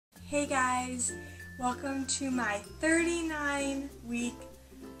Hey guys, welcome to my 39-week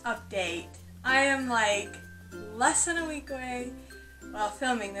update. I am like less than a week away, well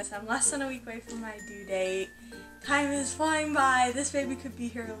filming this, I'm less than a week away from my due date. Time is flying by, this baby could be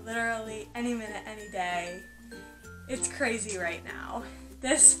here literally any minute, any day. It's crazy right now.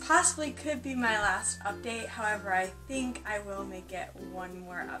 This possibly could be my last update, however I think I will make it one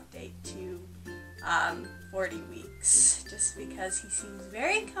more update to 40 weeks, just because he seems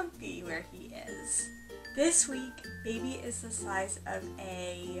very comfy where he is. This week, baby is the size of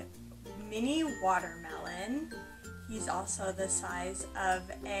a mini watermelon. He's also the size of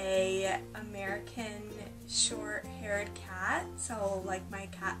a American short-haired cat, so like my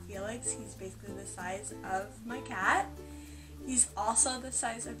cat Felix, he's basically the size of my cat. He's also the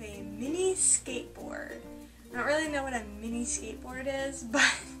size of a mini skateboard. I don't really know what a mini skateboard is, but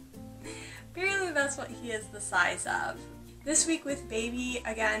apparently that's what he is the size of. This week with baby,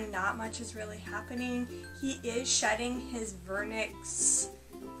 again, not much is really happening. He is shedding his vernix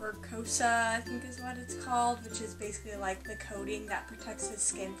vercosa, I think is what it's called, which is basically like the coating that protects his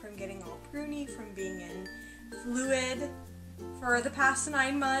skin from getting all pruny from being in fluid for the past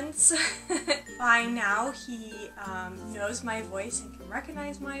 9 months. By now he knows my voice and can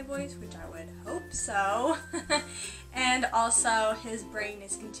recognize my voice, which I would hope so. And also his brain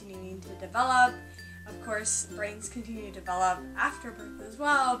is continuing to develop. Of course, brains continue to develop after birth as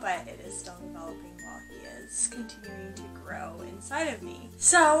well, but it is still developing while he is continuing to grow inside of me.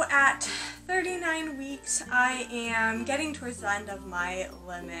 So at 39 weeks, I am getting towards the end of my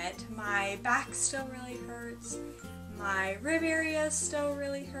limit. My back still really hurts. My rib area still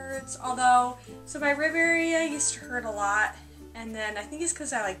really hurts, although, so my rib area used to hurt a lot, and then I think it's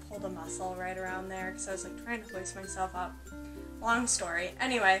because I like pulled a muscle right around there, because I was like trying to hoist myself up. Long story.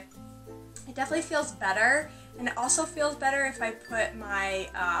 Anyway, it definitely feels better, and it also feels better if I put my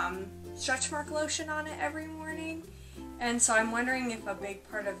stretch mark lotion on it every morning. And so I'm wondering if a big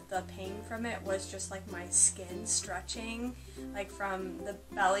part of the pain from it was just like my skin stretching, like from the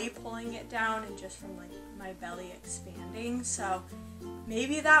belly pulling it down and just from like my belly expanding. So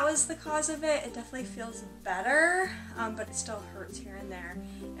maybe that was the cause of it. It definitely feels better, but it still hurts here and there.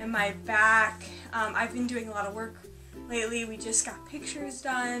 And my back, I've been doing a lot of work lately. We just got pictures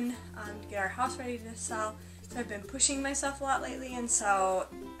done to get our house ready to sell. So I've been pushing myself a lot lately, and so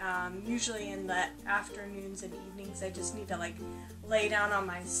usually in the afternoons and evenings I just need to like lay down on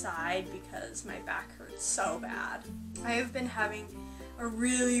my side because my back hurts so bad. I have been having a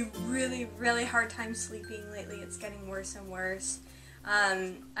really hard time sleeping lately. It's getting worse and worse.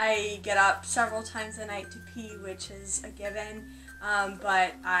 I get up several times a night to pee, which is a given,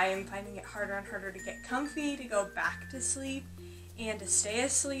 but I'm finding it harder and harder to get comfy, to go back to sleep, and to stay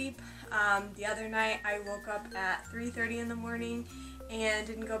asleep. The other night I woke up at 3:30 in the morning and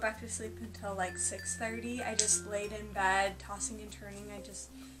didn't go back to sleep until like 6:30. I just laid in bed, tossing and turning.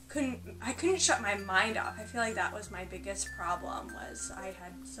 I couldn't shut my mind off. I feel like that was my biggest problem, was I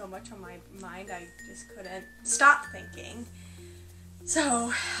had so much on my mind I just couldn't stop thinking.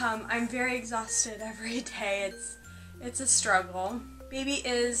 So I'm very exhausted every day. It's a struggle. Baby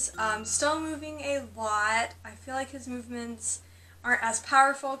is still moving a lot. I feel like his movements aren't as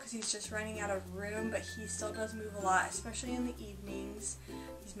powerful because he's just running out of room, but he still does move a lot, especially in the evenings.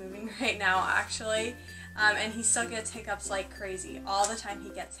 He's moving right now, actually, and he still gets hiccups like crazy. All the time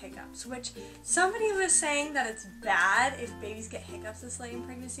he gets hiccups, which somebody was saying that it's bad if babies get hiccups this late in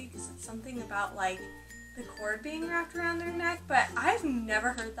pregnancy because it's something about like the cord being wrapped around their neck, but I've never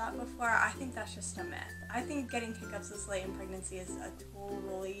heard that before. I think that's just a myth. I think getting hiccups this late in pregnancy is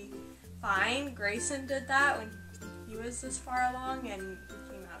totally fine. Grayson did that when he was this far along and he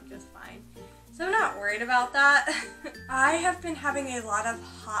came out just fine. So I'm not worried about that. I have been having a lot of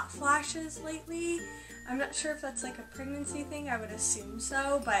hot flashes lately. I'm not sure if that's like a pregnancy thing, I would assume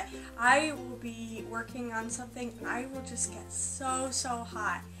so, but I will be working on something and I will just get so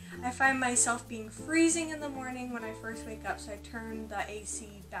hot. I find myself being freezing in the morning when I first wake up, so I turn the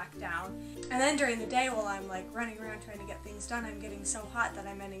AC back down. And then during the day while I'm like running around trying to get things done, I'm getting so hot that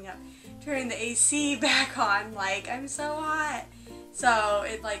I'm ending up turning the AC back on, like I'm so hot. So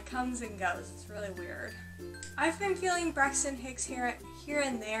it like comes and goes. It's really weird. I've been feeling Braxton Hicks here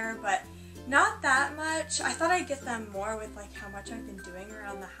and there, but not that much. I thought I'd get them more with like how much I've been doing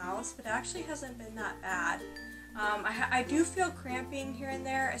around the house, but it actually hasn't been that bad. I do feel cramping here and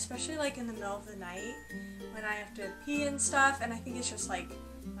there, especially like in the middle of the night when I have to pee and stuff, and I think it's just like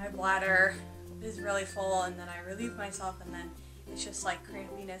my bladder is really full and then I relieve myself and then it's just like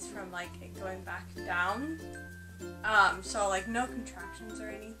crampiness from like it going back down. So like no contractions or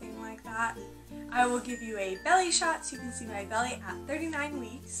anything like that. I will give you a belly shot so you can see my belly at 39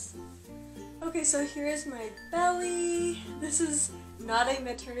 weeks. Okay, so here is my belly. This is not a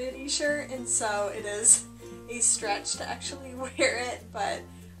maternity shirt, and so it is a stretch to actually wear it, but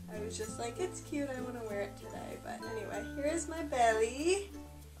I was just like, it's cute, I want to wear it today. But anyway, here is my belly.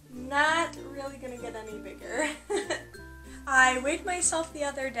 Not really gonna get any bigger. I weighed myself the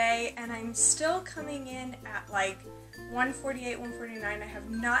other day, and I'm still coming in at like 148, 149. I have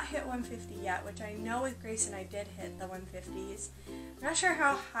not hit 150 yet, which I know with Grayson I did hit the 150s. I'm not sure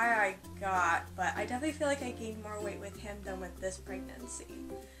how high I got, but I definitely feel like I gained more weight with him than with this pregnancy.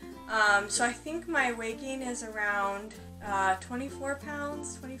 So I think my weight gain is around 24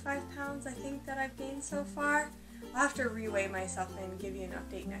 pounds, 25 pounds I think that I've gained so far. I'll have to re-weigh myself and give you an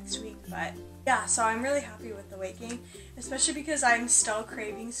update next week, but yeah, so I'm really happy with the weight gain, especially because I'm still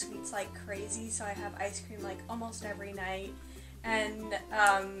craving sweets like crazy, so I have ice cream like almost every night, and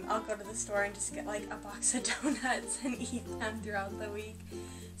I'll go to the store and just get like a box of donuts and eat them throughout the week,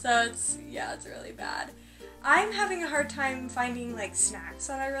 so it's really bad. I'm having a hard time finding like snacks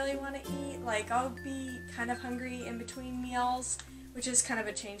that I really want to eat. Like I'll be kind of hungry in between meals, which is kind of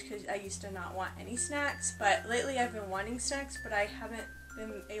a change because I used to not want any snacks, but lately I've been wanting snacks, but I haven't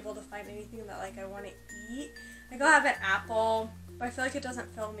been able to find anything that like I want to eat. Like I'll have an apple, but I feel like it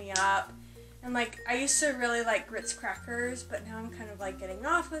doesn't fill me up. And like I used to really like grits crackers, but now I'm kind of like getting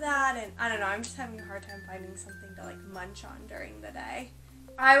off of that, and I don't know, I'm just having a hard time finding something to like munch on during the day.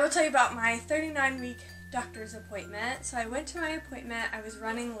 I will tell you about my 39-week doctor's appointment. So I went to my appointment. I was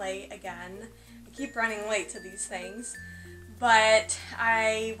running late again. I keep running late to these things. But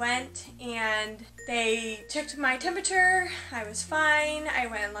I went and they checked my temperature. I was fine. I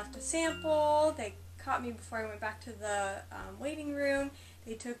went and left a sample. They caught me before I went back to the waiting room.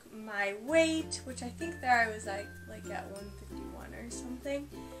 They took my weight, which I think there I was like at 151 or something.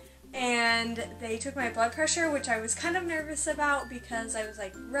 And they took my blood pressure, which I was kind of nervous about because I was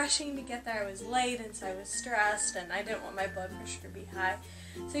like rushing to get there. I was late, and so I was stressed, and I didn't want my blood pressure to be high.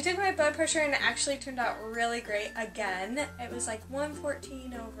 So they took my blood pressure, and it actually turned out really great again. It was like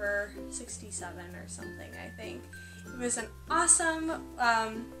 114 over 67 or something, I think. It was an awesome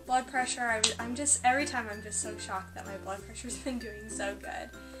blood pressure. Every time I'm just so shocked that my blood pressure's been doing so good.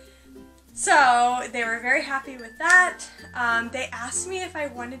 So they were very happy with that. They asked me if I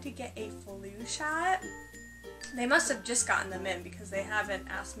wanted to get a flu shot. They must have just gotten them in because they haven't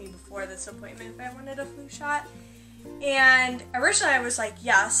asked me before this appointment if I wanted a flu shot. And originally I was like,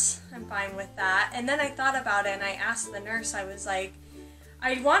 yes, I'm fine with that. And then I thought about it and I asked the nurse, I was like,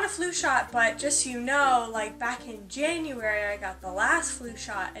 I want a flu shot, but just so you know, like back in January I got the last flu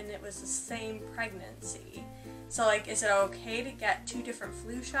shot and it was the same pregnancy. So like, is it okay to get 2 different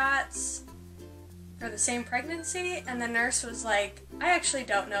flu shots for the same pregnancy? And the nurse was like, I actually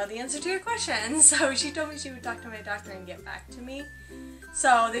don't know the answer to your question. So she told me she would talk to my doctor and get back to me.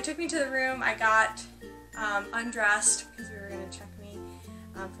 So they took me to the room. I got undressed because we were going to check me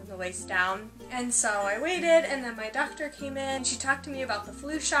from the waist down. And so I waited, and then my doctor came in. She talked to me about the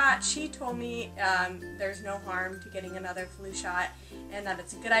flu shot. She told me there's no harm to getting another flu shot and that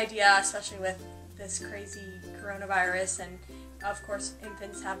it's a good idea, especially with this crazy coronavirus, and of course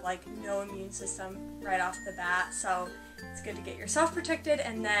infants have like no immune system right off the bat, so it's good to get yourself protected.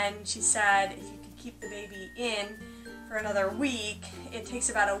 And then she said if you could keep the baby in for another week, it takes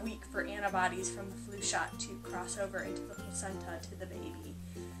about a week for antibodies from the flu shot to cross over into the placenta to the baby.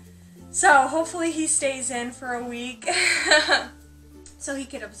 So hopefully he stays in for a week so he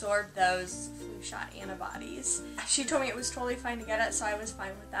could absorb those flu shot antibodies. She told me it was totally fine to get it, so I was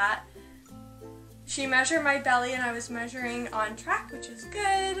fine with that. She measured my belly, and I was measuring on track, which is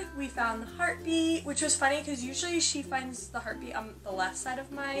good. We found the heartbeat, which was funny because usually she finds the heartbeat on the left side of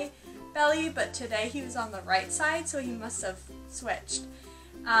my belly, but today he was on the right side, so he must have switched.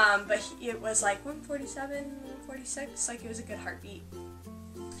 But it was like 147, 146, like it was a good heartbeat.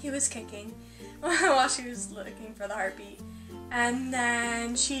 He was kicking while she was looking for the heartbeat. And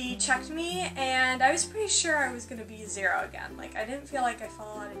then she checked me, and I was pretty sure I was going to be 0 again. Like, I didn't feel like I felt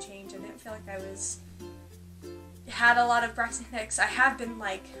a lot of change. I didn't feel like I had a lot of Braxton Hicks. I have been,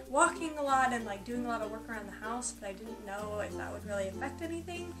 like, walking a lot and, like, doing a lot of work around the house, but I didn't know if that would really affect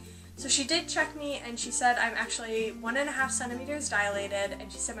anything. So she did check me, and she said I'm actually 1.5 centimeters dilated, and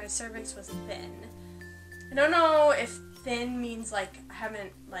she said my cervix was thin. I don't know if thin means, like, I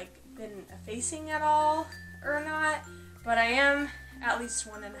haven't, like, been effacing at all or not. But I am at least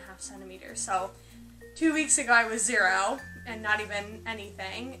 1.5 centimeters. So 2 weeks ago I was 0 and not even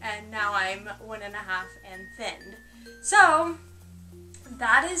anything, and now I'm 1.5 and thinned. So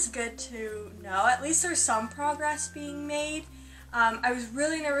that is good to know. At least there's some progress being made. I was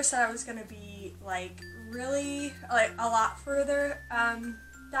really nervous that I was going to be like really like a lot further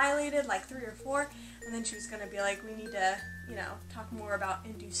dilated, like 3 or 4, and then she was going to be like, we need to, you know, talk more about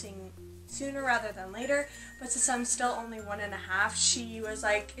inducing sooner rather than later. But since I'm still only 1.5, she was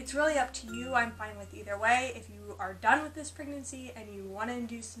like, it's really up to you. I'm fine with either way. If you are done with this pregnancy and you want to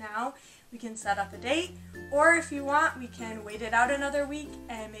induce now, we can set up a date, or if you want, we can wait it out another week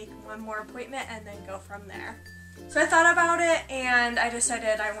and make one more appointment and then go from there. So I thought about it and I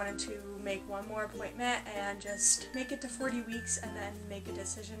decided I wanted to make one more appointment and just make it to 40 weeks and then make a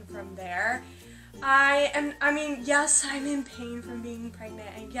decision from there. I mean, yes, I'm in pain from being pregnant,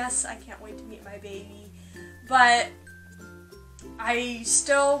 and yes, I can't wait to meet my baby, but I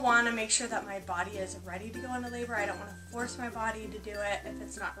still want to make sure that my body is ready to go into labor. I don't want to force my body to do it. If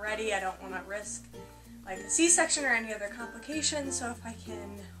it's not ready, I don't want to risk like a C-section or any other complications, so if I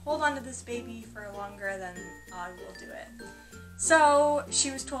can hold on to this baby for longer, then I will do it. So she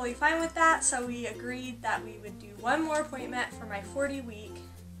was totally fine with that, so we agreed that we would do one more appointment for my 40 week.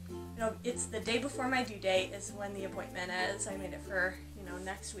 You know, it's the day before my due date is when the appointment is. I made it for, you know,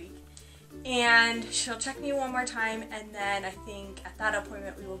 next week. And she'll check me one more time, and then I think at that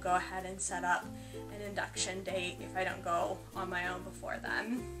appointment we will go ahead and set up an induction date if I don't go on my own before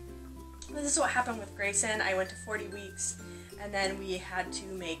then. This is what happened with Grayson. I went to 40 weeks, and then we had to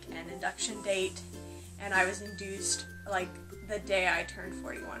make an induction date, and I was induced like the day I turned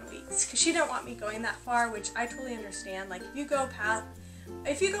 41 weeks, because she didn't want me going that far, which I totally understand. Like if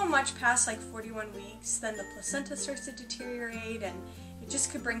you go much past like 41 weeks, then the placenta starts to deteriorate and it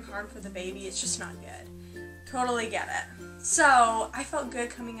just could bring harm for the baby. It's just not good. Totally get it. So I felt good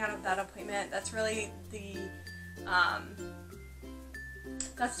coming out of that appointment. That's really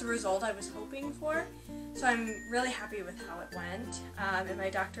that's the result I was hoping for. So I'm really happy with how it went. And my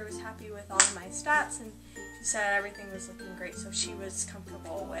doctor was happy with all of my stats, and she said everything was looking great, so she was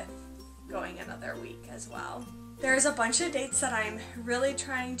comfortable with going another week as well. There's a bunch of dates that I'm really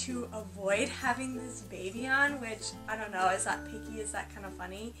trying to avoid having this baby on, which, I don't know, is that picky? Is that kind of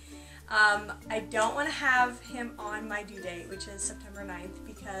funny? I don't want to have him on my due date, which is September 9th,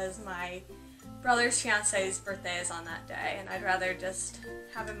 because my brother's fiance's birthday is on that day, and I'd rather just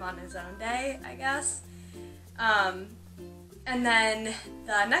have him on his own day, I guess. And then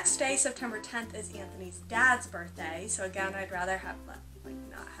the next day, September 10th, is Anthony's dad's birthday, so again, I'd rather have, like,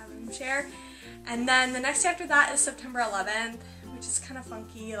 not have him share. And then the next day after that is September 11th, which is kind of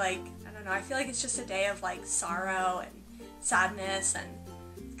funky. Like, I don't know, I feel like it's just a day of like sorrow and sadness, and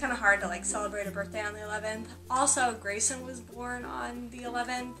it's kind of hard to like celebrate a birthday on the 11th. Also, Grayson was born on the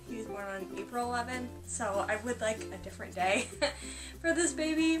 11th. He was born on April 11th, so I would like a different day for this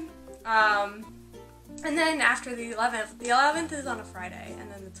baby. And then after the 11th is on a Friday,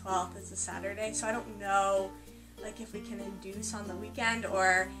 and then the 12th is a Saturday, so I don't know like if we can induce on the weekend,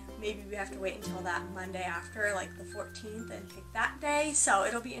 or maybe we have to wait until that Monday after, like the 14th, and pick that day. So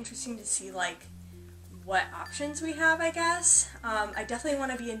it'll be interesting to see like what options we have, I guess. I definitely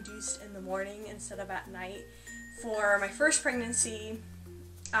want to be induced in the morning instead of at night. For my first pregnancy,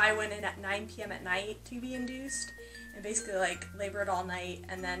 I went in at 9 p.m. at night to be induced, and basically like labored all night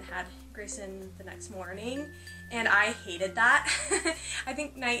and then had Grayson the next morning, and I hated that. I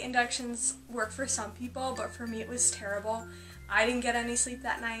think night inductions work for some people, but for me it was terrible. I didn't get any sleep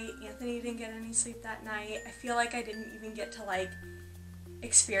that night. Anthony didn't get any sleep that night. I feel like I didn't even get to like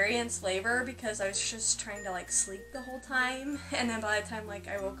experience labor because I was just trying to like sleep the whole time, and then by the time like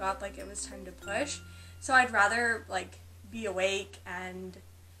I woke up, like it was time to push. So I'd rather like be awake and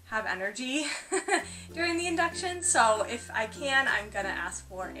have energy during the induction. So if I can, I'm gonna ask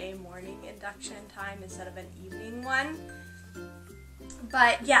for a morning induction time instead of an evening one.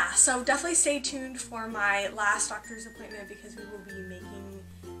 But yeah, so definitely stay tuned for my last doctor's appointment, because we will be making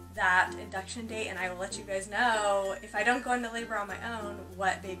that induction date, and I will let you guys know if I don't go into labor on my own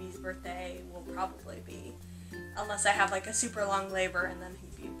what baby's birthday will probably be, unless I have like a super long labor and then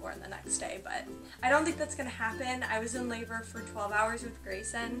he'd be born the next day. But I don't think that's gonna happen. I was in labor for 12 hours with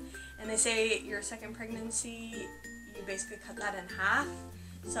Grayson, and they say your second pregnancy, you basically cut that in half.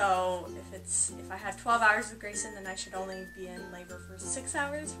 So if I had 12 hours with Grayson, then I should only be in labor for 6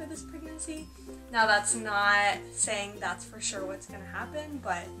 hours for this pregnancy. Now that's not saying that's for sure what's gonna happen,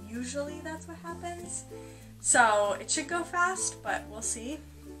 but usually that's what happens. So it should go fast, but we'll see.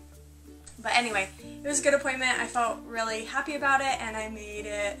 But anyway, it was a good appointment. I felt really happy about it, and I made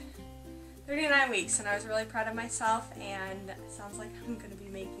it 39 weeks, and I was really proud of myself, and it sounds like I'm going to be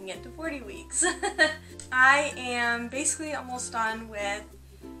making it to 40 weeks. I am basically almost done with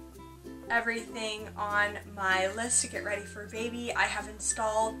everything on my list to get ready for baby. I have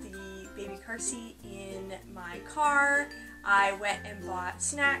installed the baby car seat in my car. I went and bought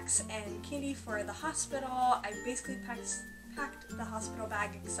snacks and candy for the hospital. I basically packed the hospital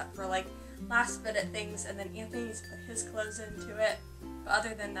bag except for like last minute things, and then Anthony's put his clothes into it. But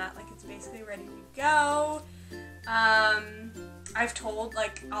other than that, like, it's basically ready to go. I've told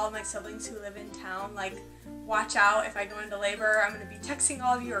like all of my siblings who live in town, like, watch out if I go into labor. I'm going to be texting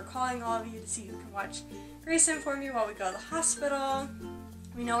all of you or calling all of you to see who can watch Grayson for me while we go to the hospital.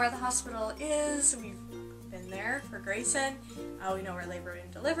 We know where the hospital is. We've been there for Grayson. We know where labor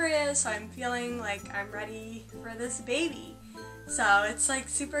and delivery is, so I'm feeling like I'm ready for this baby. So it's like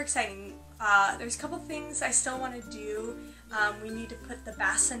super exciting. There's a couple things I still want to do. We need to put the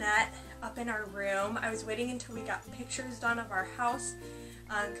bassinet up in our room. I was waiting until we got pictures done of our house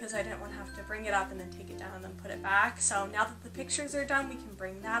because I didn't want to have to bring it up and then take it down and then put it back. So now that the pictures are done, we can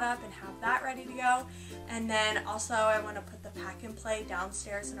bring that up and have that ready to go. And then also I want to put the pack and play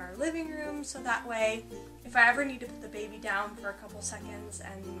downstairs in our living room, so that way if I ever need to put the baby down for a couple seconds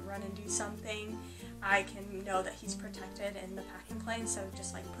and run and do something, I can know that he's protected in the pack and play instead of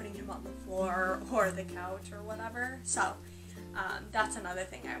just like putting him on the floor or the couch or whatever. So that's another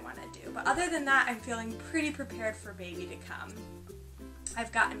thing I want to do. But other than that, I'm feeling pretty prepared for baby to come.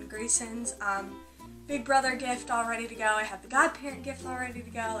 I've gotten Grayson's big brother gift all ready to go. I have the godparent gift all ready to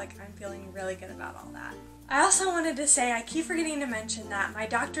go. Like, I'm feeling really good about all that. I also wanted to say, I keep forgetting to mention that my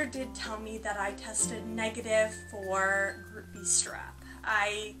doctor did tell me that I tested negative for Group B strep.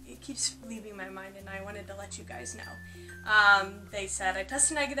 It keeps leaving my mind, and I wanted to let you guys know. They said I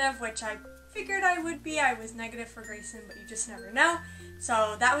tested negative, which I figured I would be. I was negative for Grayson, but you just never know.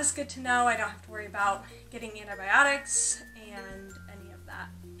 So that was good to know. I don't have to worry about getting antibiotics and any of that.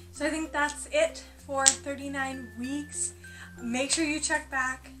 So I think that's it for 39 weeks. Make sure you check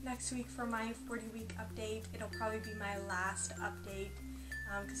back next week for my 40-week update. It'll probably be my last update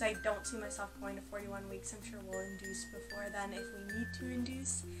because I don't see myself going to 41 weeks. I'm sure we'll induce before then if we need to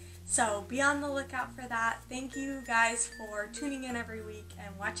induce. So be on the lookout for that. Thank you guys for tuning in every week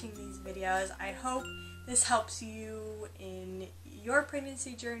and watching these videos. I hope this helps you in your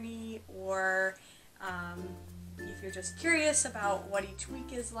pregnancy journey, or if you're just curious about what each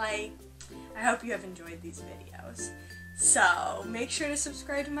week is like. I hope you have enjoyed these videos. So make sure to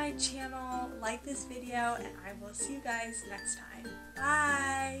subscribe to my channel, like this video, and I will see you guys next time.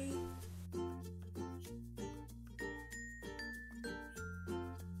 Bye!